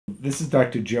This is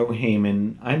Dr. Joe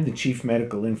Heyman. I'm the Chief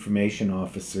Medical Information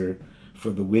Officer for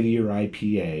the Whittier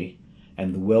IPA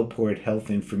and the Wellport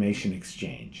Health Information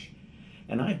Exchange.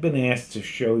 And I've been asked to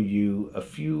show you a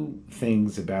few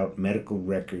things about medical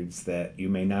records that you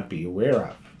may not be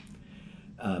aware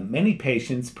of. Many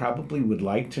patients probably would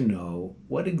like to know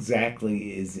what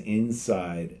exactly is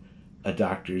inside a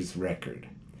doctor's record.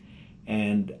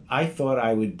 And I thought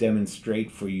I would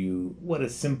demonstrate for you what a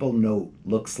simple note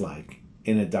looks like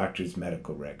in a doctor's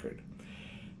medical record.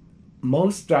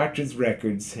 Most doctor's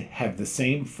records have the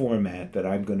same format that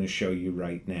I'm going to show you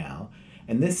right now,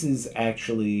 and this is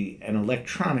actually an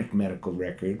electronic medical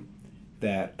record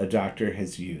that a doctor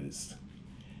has used.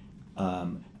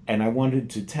 And I wanted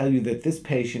to tell you that this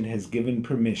patient has given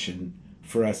permission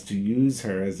for us to use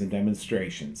her as a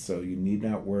demonstration, so you need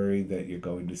not worry that you're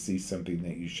going to see something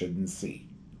that you shouldn't see.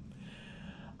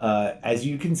 As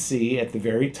you can see at the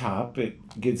very top, it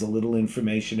gives a little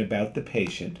information about the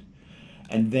patient.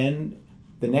 And then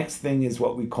the next thing is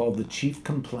what we call the chief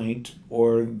complaint,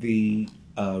 or the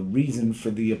reason for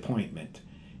the appointment.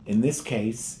 In this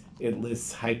case, it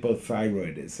lists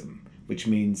hypothyroidism, which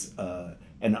means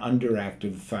an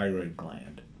underactive thyroid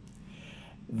gland.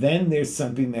 Then there's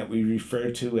something that we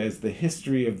refer to as the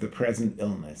history of the present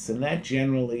illness, and that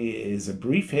generally is a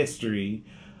brief history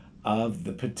of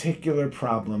the particular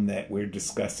problem that we're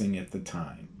discussing at the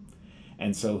time.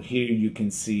 And so here you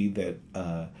can see that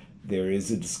there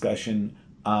is a discussion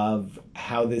of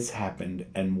how this happened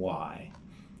and why.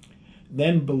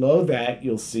 Then below that,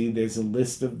 you'll see there's a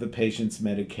list of the patient's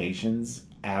medications,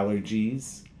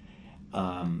 allergies.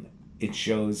 It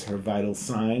shows her vital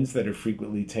signs that are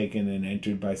frequently taken and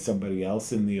entered by somebody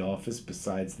else in the office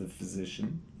besides the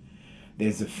physician.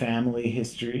 There's a family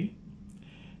history.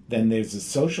 Then there's a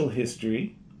social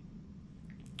history,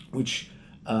 which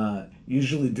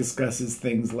usually discusses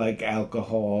things like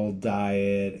alcohol,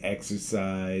 diet,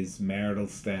 exercise, marital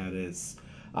status,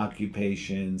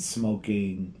 occupation,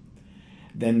 smoking.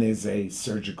 Then there's a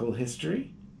surgical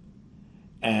history,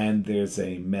 and there's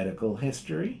a medical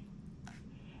history.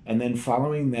 And then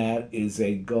following that is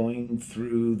a going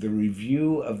through the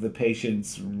review of the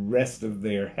patient's rest of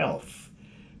their health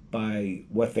by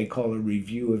what they call a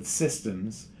review of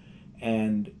systems.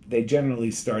 And they generally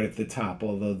start at the top,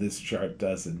 although this chart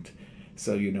doesn't.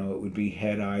 So, it would be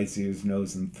head, eyes, ears,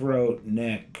 nose, and throat,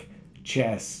 neck,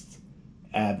 chest,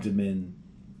 abdomen,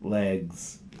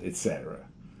 legs, etc.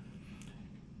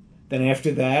 Then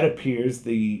after that appears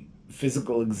the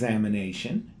physical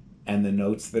examination and the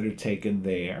notes that are taken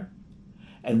there,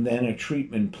 and then a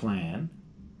treatment plan,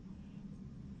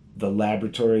 the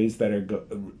laboratories that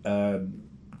are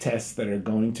tests that are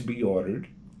going to be ordered,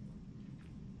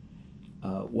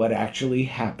 what actually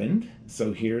happened.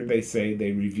 So here they say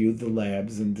they reviewed the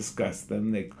labs and discussed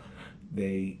them.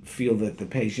 They feel that the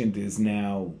patient is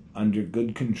now under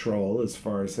good control as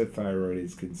far as her thyroid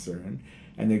is concerned,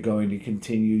 and they're going to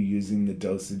continue using the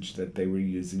dosage that they were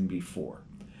using before.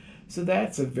 So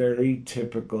that's a very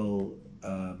typical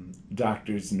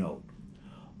doctor's note.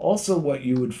 Also, what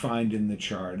you would find in the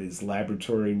chart is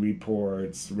laboratory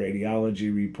reports,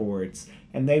 radiology reports,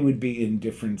 and they would be in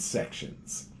different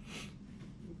sections.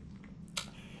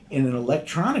 In an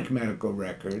electronic medical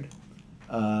record,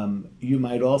 you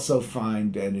might also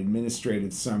find an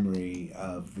administrative summary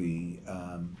of the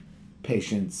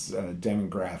patient's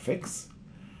demographics.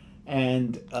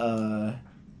 And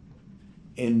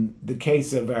in the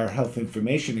case of our health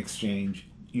information exchange,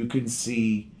 you can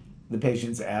see the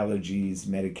patient's allergies,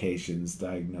 medications,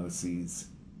 diagnoses,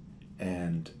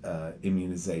 and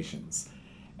immunizations.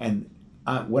 And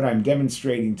what I'm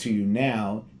demonstrating to you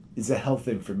now is a health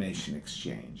information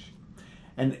exchange.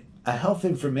 And a health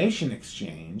information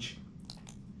exchange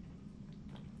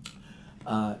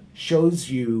shows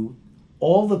you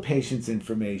all the patient's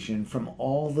information from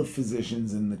all the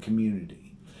physicians in the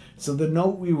community. So the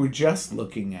note we were just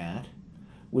looking at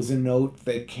was a note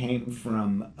that came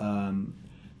from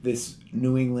this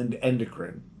New England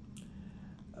endocrine.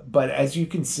 But as you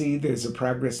can see, there's a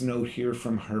progress note here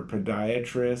from her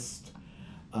podiatrist.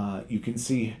 You can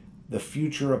see the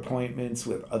future appointments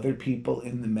with other people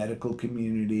in the medical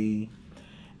community.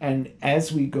 And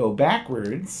as we go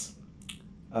backwards,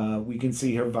 we can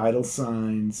see her vital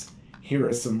signs. Here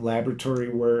are some laboratory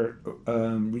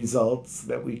results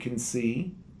that we can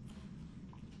see.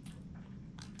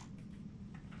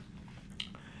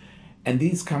 And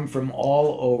these come from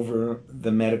all over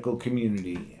the medical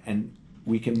community. And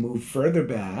we can move further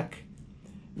back.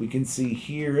 We can see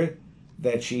here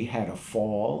that she had a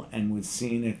fall and was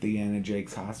seen at the Anna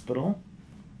Jakes Hospital.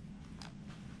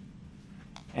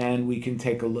 And we can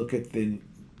take a look at the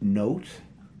note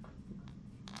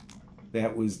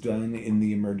that was done in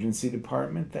the emergency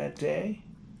department that day.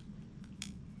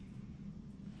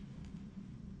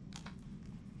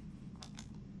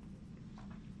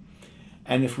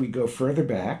 And if we go further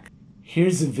back,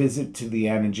 here's a visit to the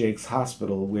Anna Jakes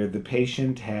Hospital where the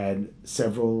patient had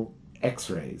several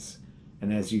x-rays.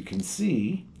 And as you can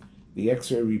see, the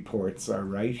x-ray reports are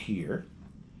right here.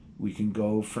 We can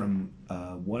go from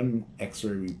one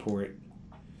x-ray report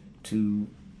to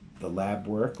the lab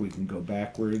work. We can go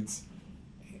backwards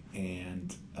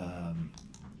and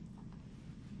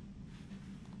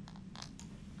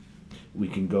we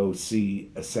can go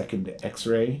see a second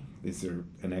x-ray. Is there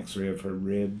an x-ray of her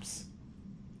ribs?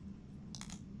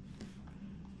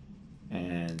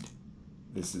 And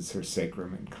this is her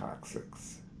sacrum and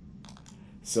coccyx.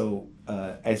 So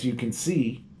as you can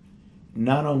see,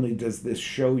 not only does this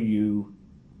show you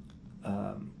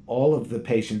all of the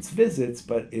patient's visits,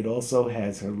 but it also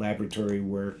has her laboratory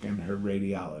work and her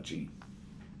radiology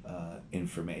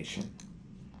information,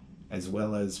 as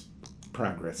well as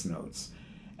progress notes.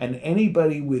 And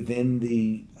anybody within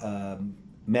the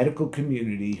medical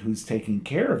community who's taking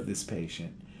care of this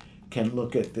patient can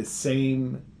look at the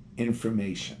same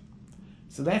information.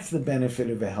 So that's the benefit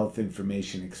of a health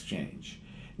information exchange.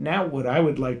 Now what I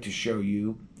would like to show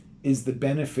you is the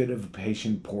benefit of a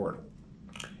patient portal.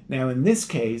 Now in this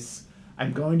case,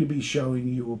 I'm going to be showing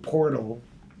you a portal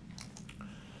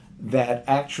that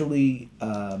actually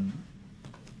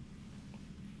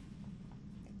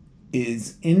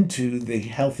is into the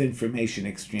health information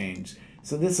exchange.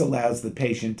 So this allows the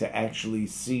patient to actually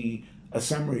see a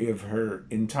summary of her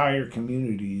entire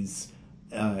community's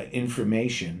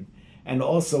information, and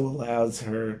also allows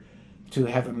her to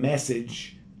have a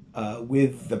message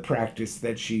with the practice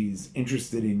that she's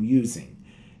interested in using.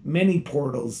 Many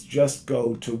portals just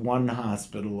go to one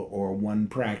hospital or one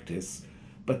practice,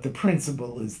 but the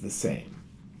principle is the same.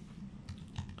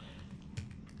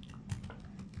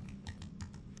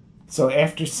 So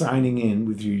after signing in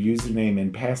with your username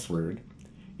and password,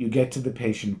 you get to the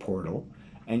patient portal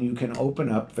and you can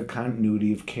open up the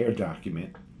continuity of care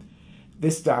document.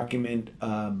 This document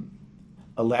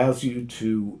allows you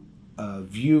to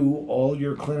view all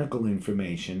your clinical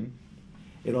information.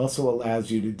 It also allows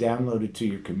you to download it to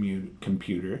your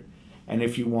computer, and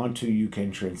if you want to, you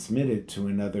can transmit it to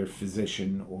another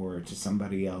physician or to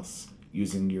somebody else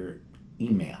using your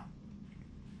email.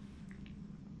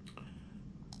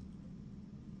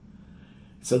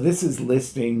 So this is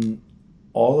listing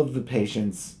all of the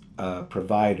patient's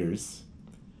providers.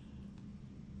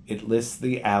 It lists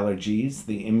the allergies,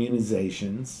 the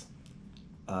immunizations.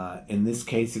 In this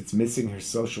case, it's missing her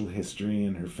social history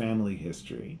and her family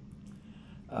history.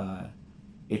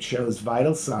 It shows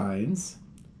vital signs,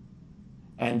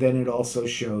 and then it also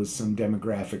shows some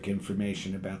demographic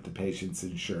information about the patient's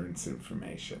insurance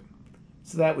information.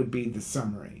 So that would be the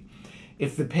summary.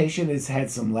 If the patient has had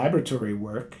some laboratory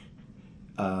work,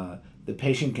 the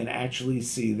patient can actually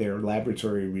see their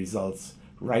laboratory results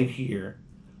right here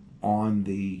on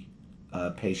the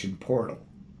patient portal,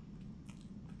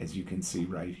 as you can see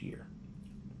right here.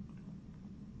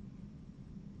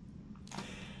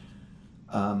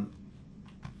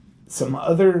 Some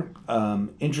other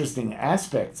interesting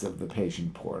aspects of the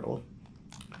patient portal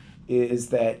is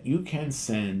that you can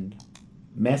send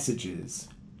messages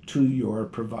to your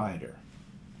provider.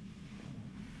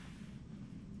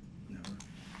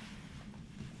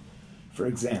 For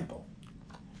example,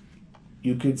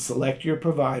 you could select your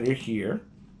provider here,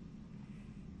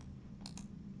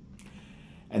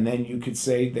 and then you could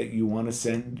say that you want to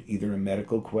send either a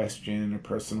medical question, a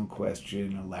personal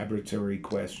question, a laboratory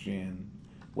question,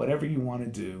 whatever you want to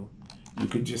do. You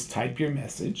could just type your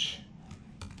message.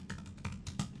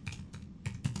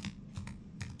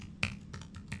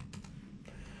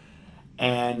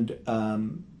 And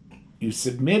you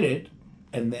submit it,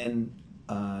 and then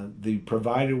the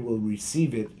provider will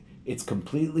receive it. It's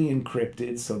completely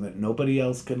encrypted so that nobody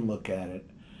else can look at it.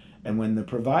 And when the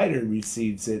provider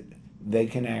receives it, they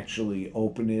can actually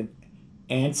open it,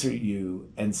 answer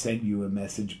you, and send you a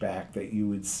message back that you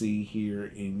would see here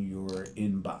in your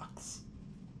inbox.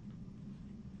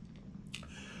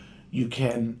 You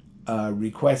can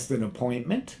request an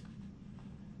appointment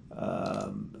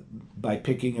by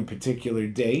picking a particular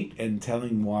date and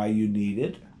telling why you need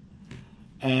it.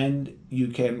 And you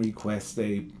can request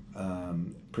a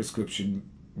prescription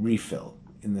refill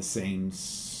in the same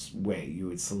way. You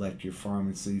would select your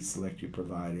pharmacy, select your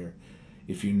provider.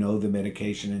 If you know the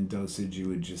medication and dosage, you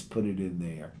would just put it in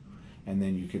there. And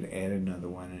then you could add another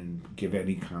one and give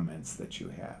any comments that you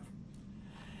have.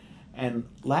 And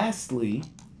lastly,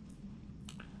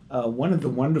 one of the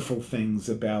wonderful things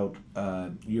about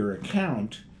your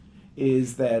account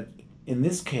is that in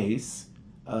this case,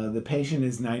 the patient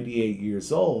is 98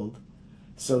 years old,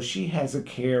 so she has a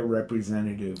care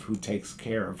representative who takes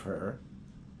care of her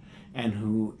and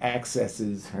who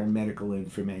accesses her medical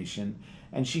information,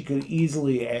 and she could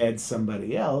easily add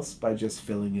somebody else by just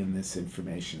filling in this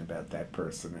information about that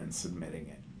person and submitting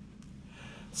it.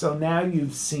 So now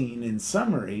you've seen, in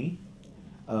summary,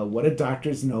 what a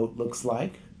doctor's note looks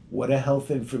like, what a health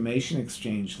information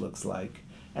exchange looks like,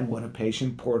 and what a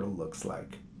patient portal looks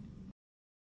like.